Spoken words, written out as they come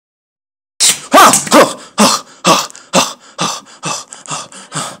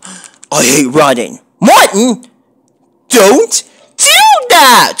I hate running. Martin, don't do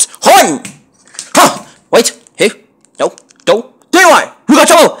that. Horn. Wait. Hey. No. Don't. There you are. We got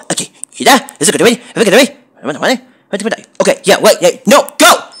trouble. Okay. You there? Is it good to me? Is it good to me? Okay. Yeah. Wait. No.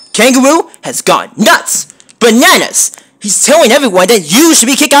 Go. Kangaroo has gone nuts. Bananas. He's telling everyone that you should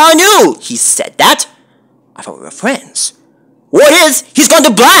be kicked out of new. He said that. I thought we were friends. What is? He's gone to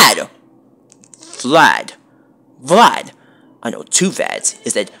Vlad. Vlad. I know two Vlads.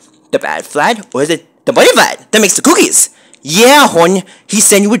 Is it the bad Vlad or is it the bunny Vlad that makes the cookies? Yeah, Horn. He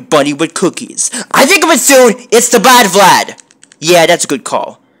sent you with bunny with cookies. I think of it soon. It's the bad Vlad. Yeah, that's a good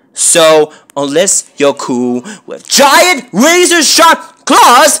call. So, unless you're cool with giant razor-sharp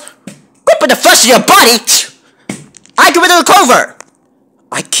claws, ripping the flesh of your body, I get rid of the clover.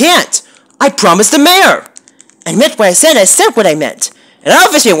 I can't. I promised the mayor. I meant what I said what I meant. And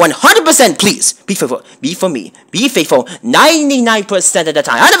I'll visit 100%, please. Be faithful. Be for me. Be faithful 99% of the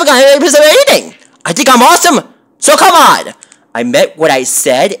time. I never got 80% of anything. I think I'm awesome. So come on. I meant what I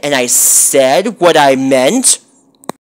said, and I said what I meant.